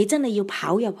跑啊，你真係要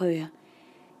跑入去啊。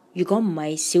如果唔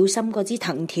係，小心嗰支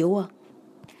藤條啊。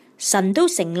神都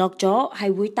承諾咗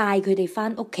係會帶佢哋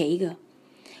返屋企㗎，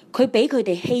佢俾佢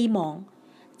哋希望。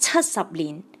70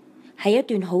年係一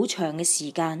段好長嘅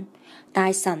時間，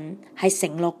但係神係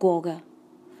承諾過㗎。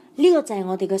呢個就係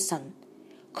我哋嘅神，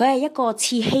佢係一個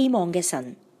賜希望嘅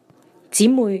神。姊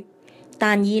妹，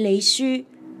但以理書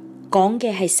講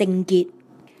嘅係聖潔，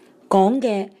講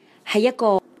嘅係一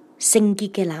個聖潔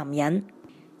嘅男人。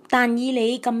但以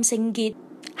理咁聖潔，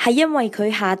係因為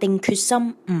佢下定決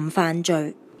心唔犯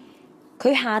罪，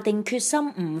佢下定決心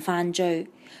唔犯罪，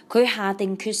佢下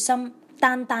定決心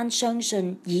單單相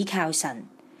信倚靠神。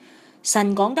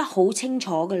神講得好清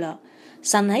楚㗎喇，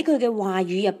神喺佢嘅話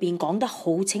語入邊講得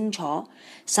好清楚。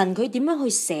神佢點樣去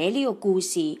寫呢個故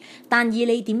事，但以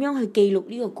理點樣去記錄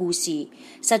呢個故事，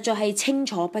實在係清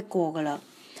楚不過㗎喇。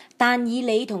但以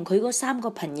理同佢嗰3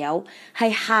個朋友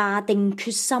係下定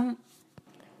決心，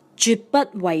絕不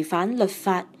違反律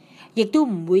法，亦都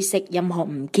唔會食任何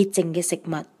唔潔淨嘅食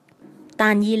物。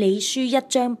但以理書1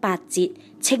章8節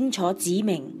清楚指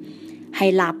明係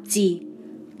立志，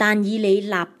但以理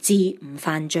立志唔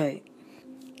犯罪。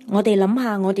我哋諗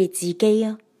下我哋自己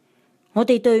啊，我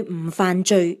哋對唔犯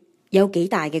罪有幾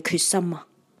大嘅決心啊？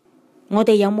我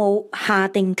哋有冇下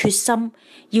定決心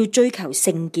要追求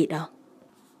聖潔啊？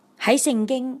喺聖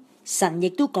經，神亦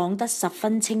都講得十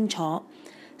分清楚，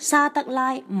沙得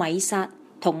拉、米煞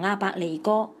同亞伯尼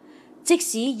歌，即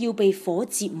使要被火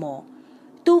折磨，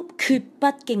都決不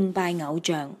敬拜偶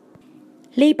像。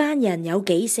呢班人有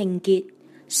幾聖潔，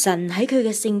神喺佢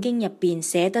嘅聖經入邊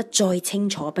寫得再清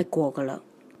楚不過㗎喇。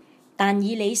但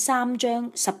以理3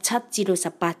章17至到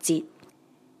18節，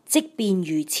即便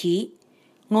如此，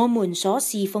我們所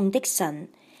侍奉的神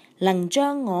能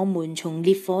將我們從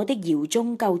烈火的窯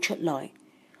中救出來。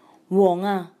王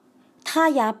啊，他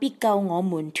也必救我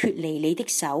們脫離你的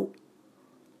手。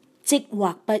即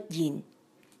或不然，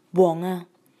王啊，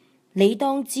你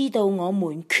當知道我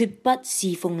們決不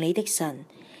侍奉你的神，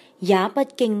也不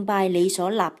敬拜你所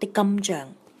立的金像。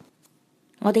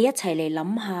我哋一齊嚟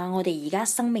諗下，我哋而家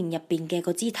生命入邊嘅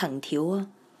嗰支藤條啊，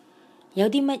有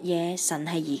啲乜嘢神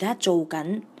係而家做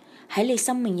緊，喺你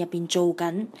生命入邊做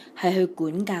緊，係去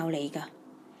管教你噶。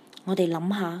我哋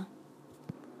諗下，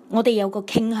我哋有個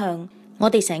傾向，我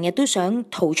哋成日都想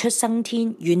逃出生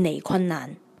天，遠離困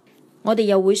難。我哋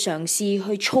又會嘗試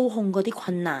去操控嗰啲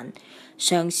困難，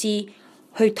嘗試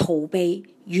去逃避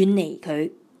遠離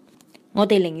佢。我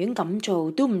哋寧願咁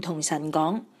做，都唔同神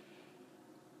講，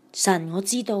神，我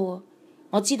知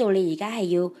道你而家係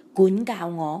要管教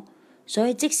我，所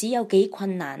以即使有幾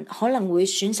困難，可能會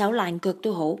損手爛腳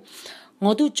都好，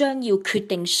我都將要決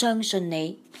定相信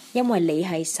你，因為你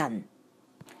係神。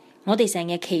我哋成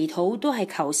日祈禱都係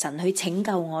求神去拯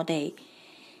救我哋。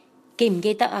記唔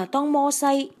記得啊？當摩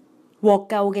西獲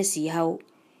救嘅時候，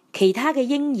其他嘅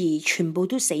嬰兒全部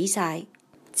都死晒，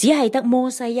只係得摩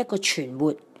西一個存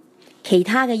活，其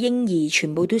他嘅嬰兒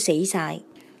全部都死晒。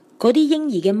嗰啲嬰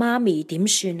兒嘅媽咪點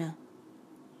算啊？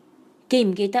記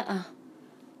唔記得啊？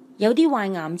有啲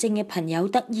患癌症嘅朋友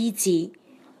得醫治，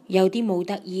有啲冇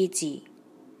得醫治。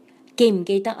記唔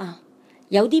記得啊？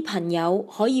有啲朋友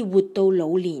可以活到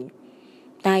老年，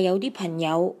但係有啲朋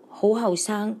友好後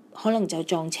生，可能就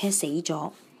撞車死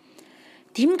咗。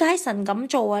點解神咁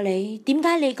做啊？你點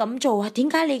解你咁做啊？點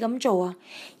解你咁做啊？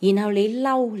然後你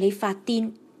嬲，你發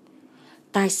癲，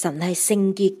但係神係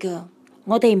聖潔㗎，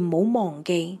我哋唔好忘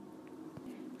記。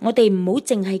我哋唔好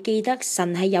淨係記得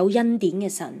神係有恩典嘅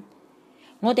神，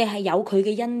我哋係有佢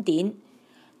嘅恩典，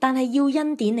但係要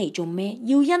恩典嚟做咩？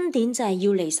要恩典就係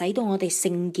要嚟使到我哋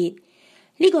聖潔，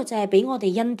呢個就係俾我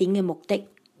哋恩典嘅目的。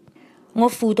我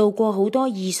輔導過好多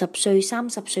20歲、30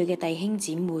歲嘅弟兄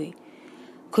姊妹，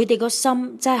佢哋個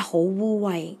心真係好污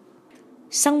穢，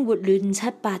生活亂七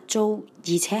八糟，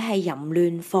而且係淫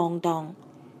亂放蕩，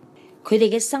佢哋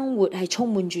嘅生活係充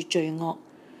滿住罪惡。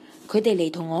佢哋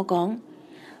嚟同我講，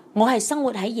我係生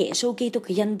活喺耶穌基督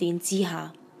嘅恩典之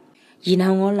下。然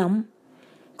後我諗，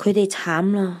佢哋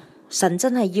慘啦，神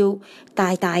真係要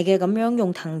大大嘅咁樣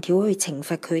用藤條去懲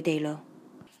罰佢哋啦。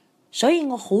所以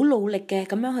我好努力嘅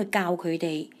咁樣去教佢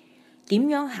哋點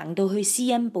樣行到去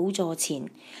施恩寶座前，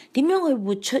點樣去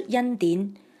活出恩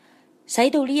典，使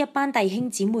到呢一班弟兄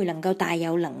姊妹能夠大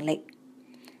有能力。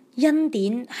恩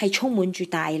典係充滿住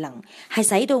大能，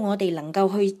係使到我哋能夠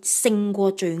去勝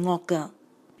過罪惡噶。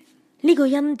呢個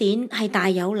恩典係大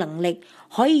有能力，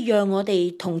可以讓我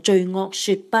哋同罪惡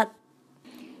說不，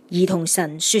而同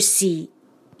神說是。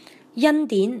恩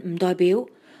典唔代表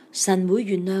神會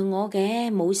原諒我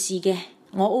嘅，冇事嘅，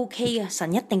我 OK 啊，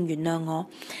神一定原諒我。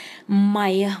唔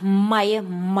係啊，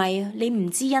你唔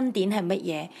知恩典係乜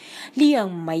嘢？呢樣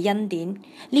唔係恩典，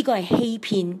呢個係欺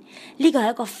騙，呢個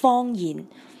係一個謊言，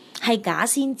係假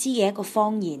先知嘅一個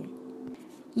謊言。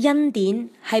恩典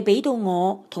係俾到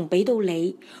我同俾到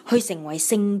你去成為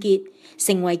聖潔，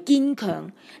成為堅強，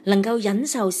能夠忍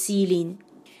受試煉，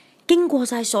經過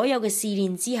晒所有嘅試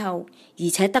煉之後，而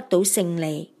且得到勝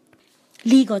利，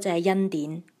呢個就係恩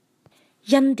典。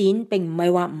恩典並唔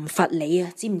係話唔罰你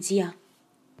啊，知唔知啊？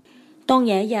當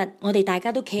有一日我哋大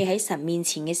家都企喺神面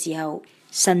前嘅時候，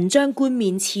神將冠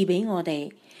冕賜俾我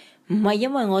哋，唔係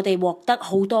因為我哋獲得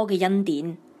好多嘅恩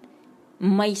典，唔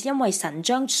係因為神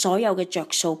將所有嘅着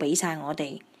數俾晒我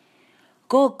哋，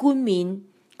嗰個冠冕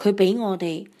佢俾我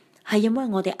哋係因為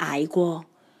我哋捱過，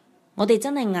我哋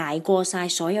真係捱過晒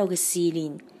所有嘅試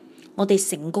煉，我哋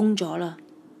成功咗啦，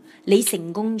你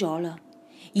成功咗啦，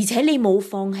而且你冇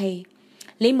放棄，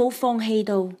你冇放棄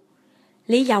到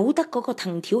你有得嗰個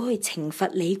藤條去懲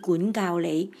罰你、管教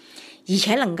你，而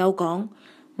且能夠講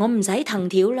我唔使藤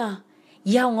條啦，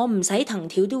以後我唔使藤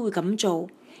條都會咁做。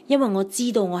因為我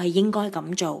知道我係應該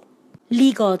咁做，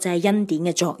呢個就係恩典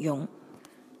嘅作用。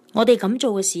我哋咁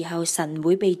做嘅時候，神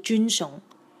會被尊崇。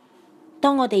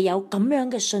當我哋有咁樣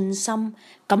嘅信心、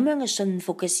咁樣嘅信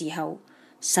服嘅時候，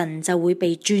神就會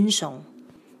被尊崇。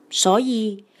所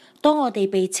以當我哋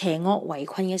被邪惡圍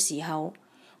困嘅時候，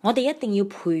我哋一定要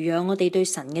培養我哋對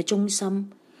神嘅忠心，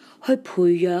去培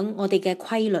養我哋嘅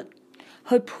規律，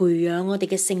去培養我哋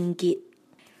嘅聖潔。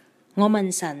我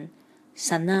問神，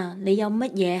神啊，你有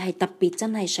乜嘢係特別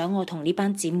真係想我同呢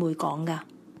班姊妹講㗎？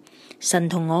神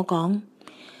同我講，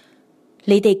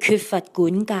你哋缺乏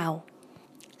管教。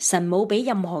神冇俾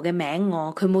任何嘅名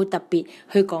我，佢冇特別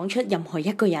去講出任何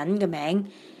一個人嘅名，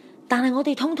但係我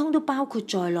哋通通都包括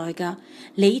在內㗎，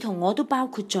你同我都包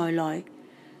括在內。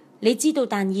你知道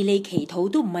但以理祈禱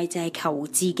都唔係淨係求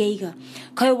自己㗎，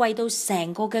佢係為到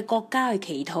成個嘅國家去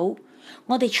祈禱，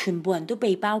我哋全部人都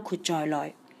被包括在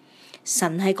內。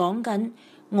神係講緊，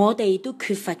我哋都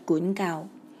缺乏管教，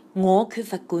我缺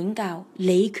乏管教，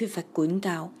你缺乏管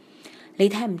教，你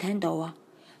聽唔聽到啊？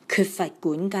缺乏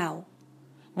管教，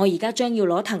我而家將要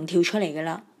攞藤條出嚟㗎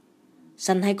喇。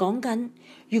神係講緊，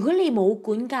如果你冇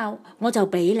管教，我就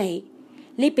俾你，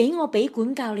你俾我俾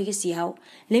管教你嘅時候，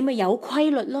你咪有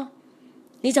規律咯，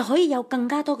你就可以有更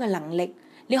加多嘅能力，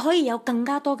你可以有更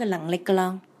加多嘅能力㗎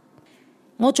喇。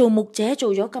我做牧者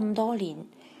做咗咁多年，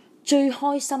最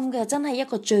開心嘅真係一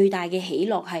個最大嘅喜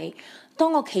樂係，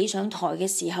當我企上台嘅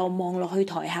時候，望落去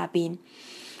台下邊，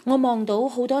我望到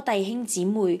好多弟兄姊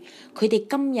妹，佢哋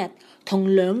今日同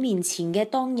2年前嘅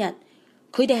當日，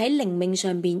佢哋喺靈命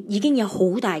上邊已經有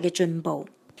好大嘅進步。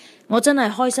我真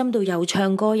係開心到又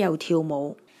唱歌又跳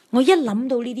舞。我一諗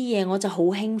到呢啲嘢，我就好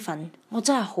興奮，我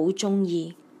真係好鍾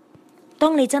意。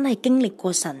當你真係經歷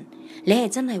過神，你係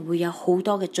真係會有好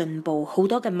多嘅進步，好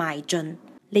多嘅邁進。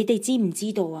你哋知唔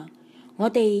知道啊？我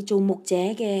哋做牧者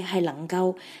嘅係能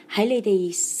夠喺你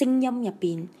哋聲音入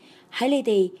邊，喺你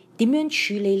哋點樣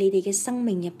處理你哋嘅生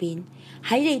命入邊，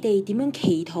喺你哋點樣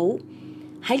祈禱，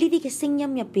喺呢啲嘅聲音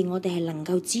入邊，我哋係能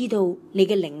夠知道你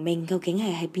嘅靈命究竟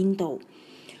係喺邊度。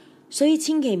所以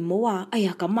千祈唔好話，哎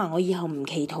呀咁啊，我以後唔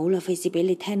祈禱啦，費事俾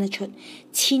你聽得出。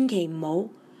千祈唔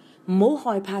好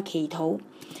害怕祈禱，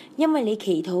因為你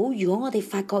祈禱，如果我哋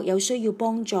發覺有需要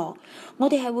幫助，我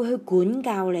哋係會去管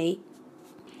教你，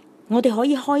我哋可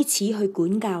以開始去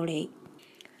管教你。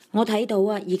我睇到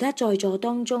啊，而家在座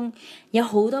當中有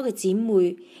好多嘅姊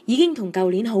妹已經同舊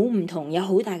年好唔同，有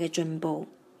好大嘅進步，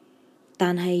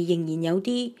但係仍然有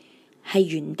啲係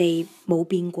原地冇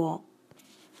變過。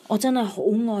我真係好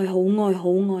愛好愛好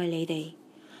愛你哋，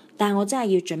但我真係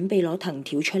要準備攞藤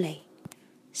條出嚟。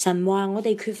神話我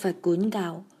哋缺乏管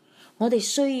教，我哋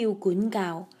需要管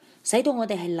教，使到我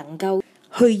哋係能夠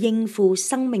去應付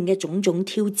生命嘅種種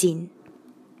挑戰。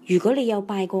如果你有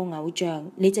拜過偶像，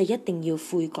你就一定要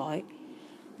悔改。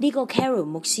呢個 Carol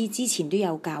牧師之前都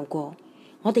有教過，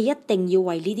我哋一定要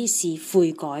為呢啲事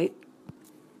悔改。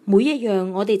每一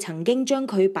樣我哋曾經將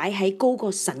佢擺喺高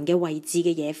過神嘅位置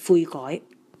嘅嘢悔改。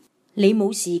你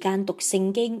冇時間讀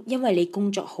聖經，因為你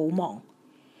工作好忙，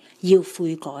要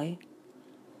悔改。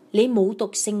你冇讀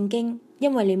聖經，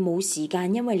因為你冇時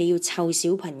間，因為你要湊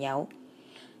小朋友，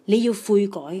你要悔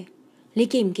改。你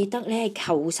記唔記得你係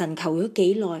求神求咗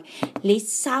幾耐？你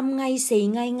3嗌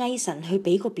4嗌神去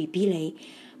俾個 BB 你，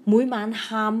每晚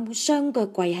喊雙腳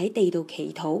跪喺地度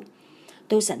祈禱，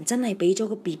到神真係俾咗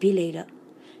個 BB 你啦。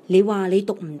你話你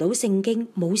讀唔到聖經，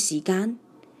冇時間，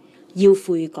要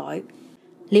悔改。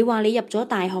你話你入咗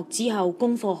大學之後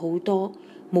功課好多，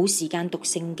冇時間讀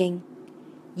聖經，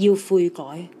要悔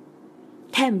改。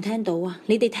聽唔聽到啊？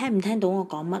你哋聽唔聽到我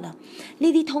講乜啊？呢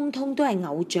啲通通都係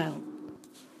偶像，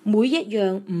每一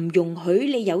樣唔容許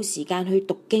你有時間去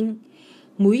讀經，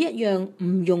每一樣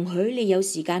唔容許你有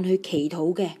時間去祈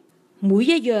禱嘅，每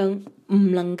一樣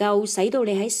唔能夠使到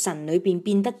你喺神裏邊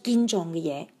變得堅壯嘅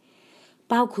嘢，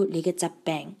包括你嘅疾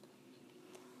病，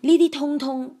呢啲通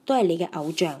通都係你嘅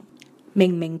偶像。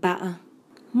明唔明白啊？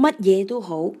乜嘢都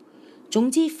好，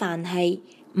總之凡係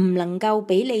唔能夠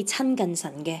俾你親近神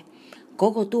嘅，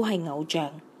嗰個都係偶像。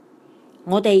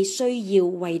我哋需要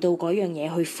為到嗰樣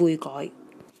嘢去悔改，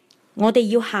我哋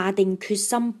要下定決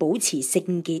心保持聖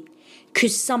潔，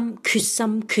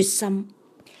決心。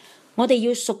我哋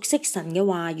要熟悉神嘅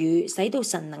話語，使到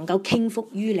神能夠傾福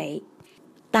於你。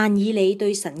但以理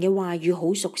對神嘅話語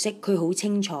好熟悉，佢好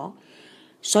清楚，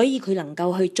所以佢能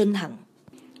夠去遵行。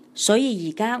所以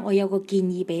而家我有個建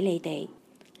議俾你哋，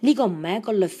呢個唔係一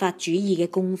個律法主義嘅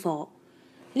功課，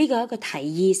呢個係一個提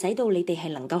議，使到你哋係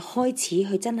能夠開始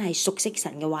去真係熟悉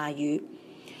神嘅話語。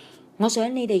我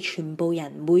想你哋全部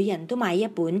人每人都買一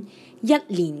本1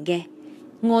年嘅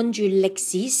按住歷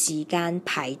史時間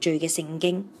排序嘅聖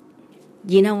經，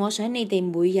然後我想你哋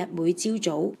每日每朝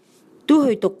早都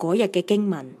去讀嗰日嘅經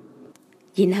文，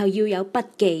然後要有筆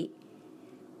記，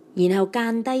然後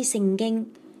間低聖經，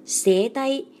寫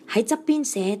低喺側邊，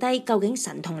寫低究竟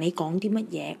神同你講啲乜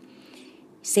嘢，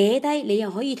寫低你又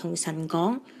可以同神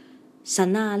講，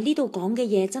神啊，呢度講嘅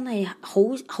嘢真係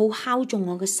好敲中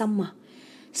我嘅心啊！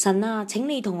神啊，請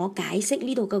你同我解釋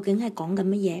呢度究竟係講緊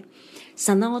乜嘢？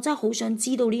神啊，我真係好想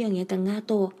知道呢樣嘢更加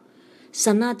多。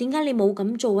神啊，點解你冇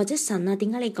咁做？或者神啊，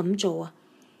點解你咁做啊？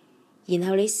然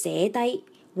後你寫低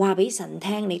話俾神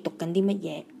聽，你讀緊啲乜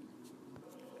嘢？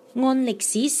按歷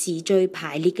史時序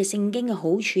排列嘅聖經嘅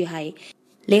好處係，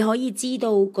你可以知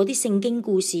道嗰啲聖經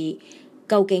故事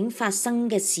究竟發生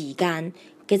嘅時間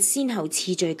嘅先後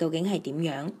次序究竟係點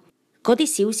樣。嗰啲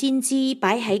小先知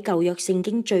擺喺舊約聖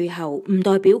經最後，唔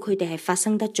代表佢哋係發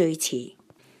生得最遲。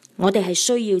我哋係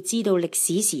需要知道歷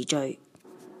史時序，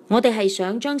我哋係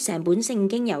想將成本聖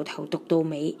經由頭讀到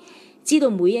尾，知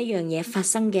道每一樣嘢發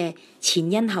生嘅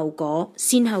前因後果、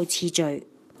先後次序，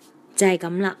就係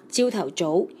咁啦。朝頭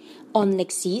早按歷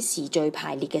史時序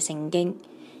排列嘅聖經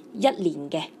，1年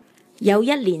嘅，有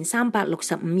1年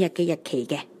365日嘅日期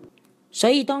嘅，所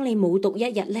以當你冇讀一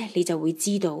日呢，你就會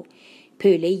知道。譬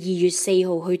如你2月4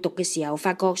號去讀嘅時候，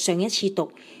發覺上一次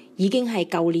讀已經係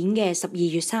舊年嘅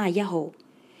12月31號，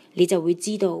你就會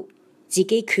知道自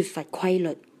己缺乏規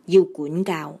律，要管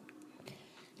教。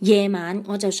夜晚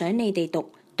我就想你哋讀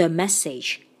The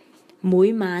Message，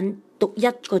 每晚讀一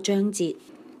個章節。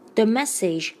The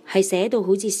Message 係寫到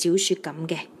好似小說咁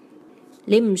嘅，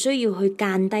你唔需要去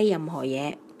間低任何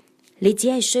嘢，你只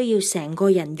係需要成個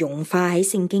人融化喺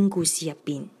聖經故事入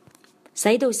邊，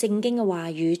使到聖經嘅話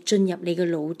語進入你嘅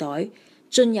腦袋，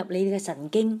進入你嘅神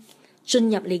經，進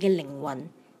入你嘅靈魂，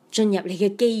進入你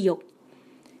嘅肌肉。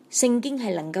聖經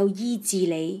係能夠醫治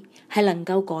你，係能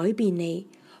夠改變你，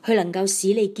佢能夠使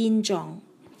你堅壯，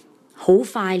好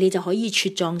快你就可以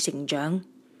茁壯成長。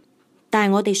但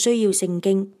係我哋需要聖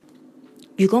經，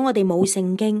如果我哋冇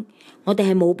聖經，我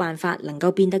哋係冇辦法能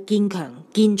夠變得堅強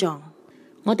堅壯。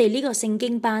我哋呢個聖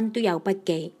經班都有筆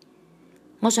記，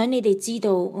我想你哋知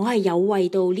道，我係有為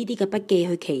到呢啲嘅筆記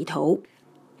去祈禱。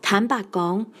坦白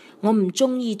講，我唔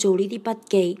鍾意做呢啲筆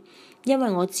記，因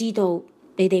為我知道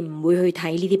你哋唔會去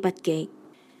睇呢啲筆記。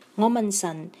我問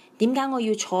神，點解我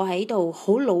要坐喺度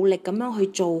好努力咁樣去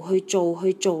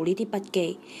做呢啲筆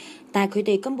記？但係佢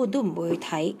哋根本都唔會去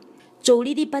睇。做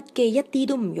呢啲筆記一啲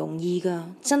都唔容易㗎，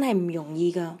真係唔容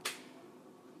易㗎。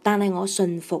但係我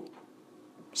信服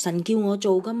神叫我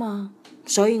做㗎嘛，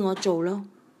所以我做咯。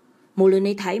無論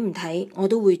你睇唔睇，我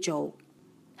都會做。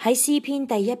喺詩篇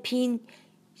第1篇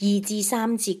2至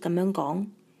3節咁樣講，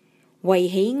惟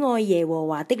喜愛耶和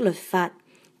華的律法，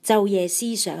晝夜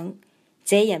思想，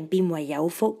這人便為有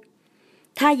福。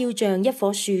他要像一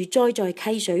棵樹栽在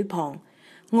溪水旁，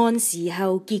按時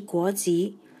候結果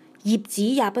子，葉子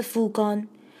也不枯乾。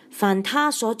凡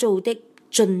他所做的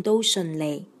盡都順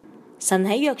利。神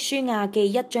喺約書亞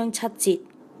記1章7節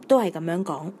都係咁樣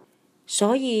講。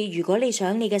所以如果你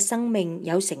想你嘅生命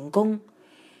有成功，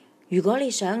如果你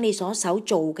想你所手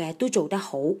做嘅都做得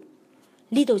好，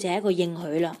呢度就係一個應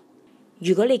許啦。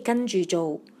如果你跟住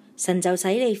做，神就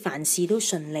使你凡事都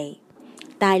順利，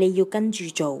但係你要跟住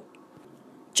做。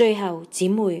最後，姊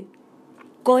妹，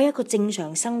過一個正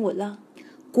常生活啦，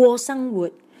過生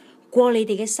活，過你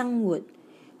哋嘅生活，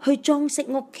去裝飾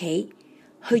屋企，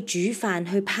去煮飯，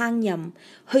去烹飪，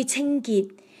去清潔，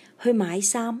去買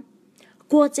衫，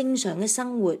過正常嘅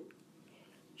生活。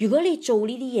如果你做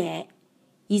呢啲嘢，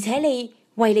而且你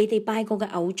為你哋拜過嘅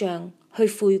偶像去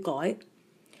悔改，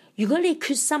如果你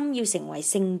決心要成為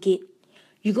聖潔，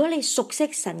如果你熟悉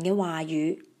神嘅話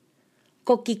語，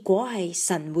個結果係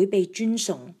神會被尊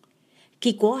崇，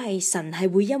結果係神係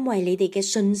會因為你哋嘅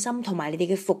信心同埋你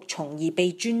哋嘅服從而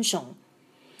被尊崇，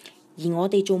而我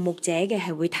哋做牧者嘅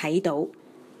係會睇到，而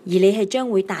你係將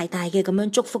會大大嘅咁樣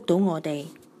祝福到我哋。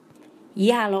以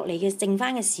下落嚟嘅剩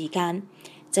返嘅時間，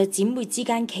就姊妹之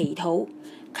間祈禱，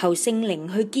求聖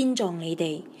靈去堅壯你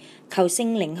哋，求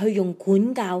聖靈去用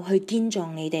管教去堅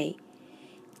壯你哋，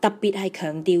特別係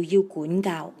強調要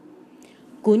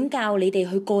管教你哋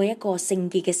去過一個聖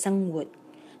潔嘅生活，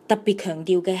特別強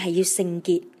調嘅係要聖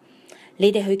潔。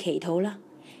你哋去祈禱啦，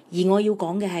而我要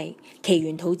講嘅係祈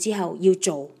完禱之後要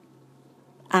做。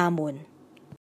阿門。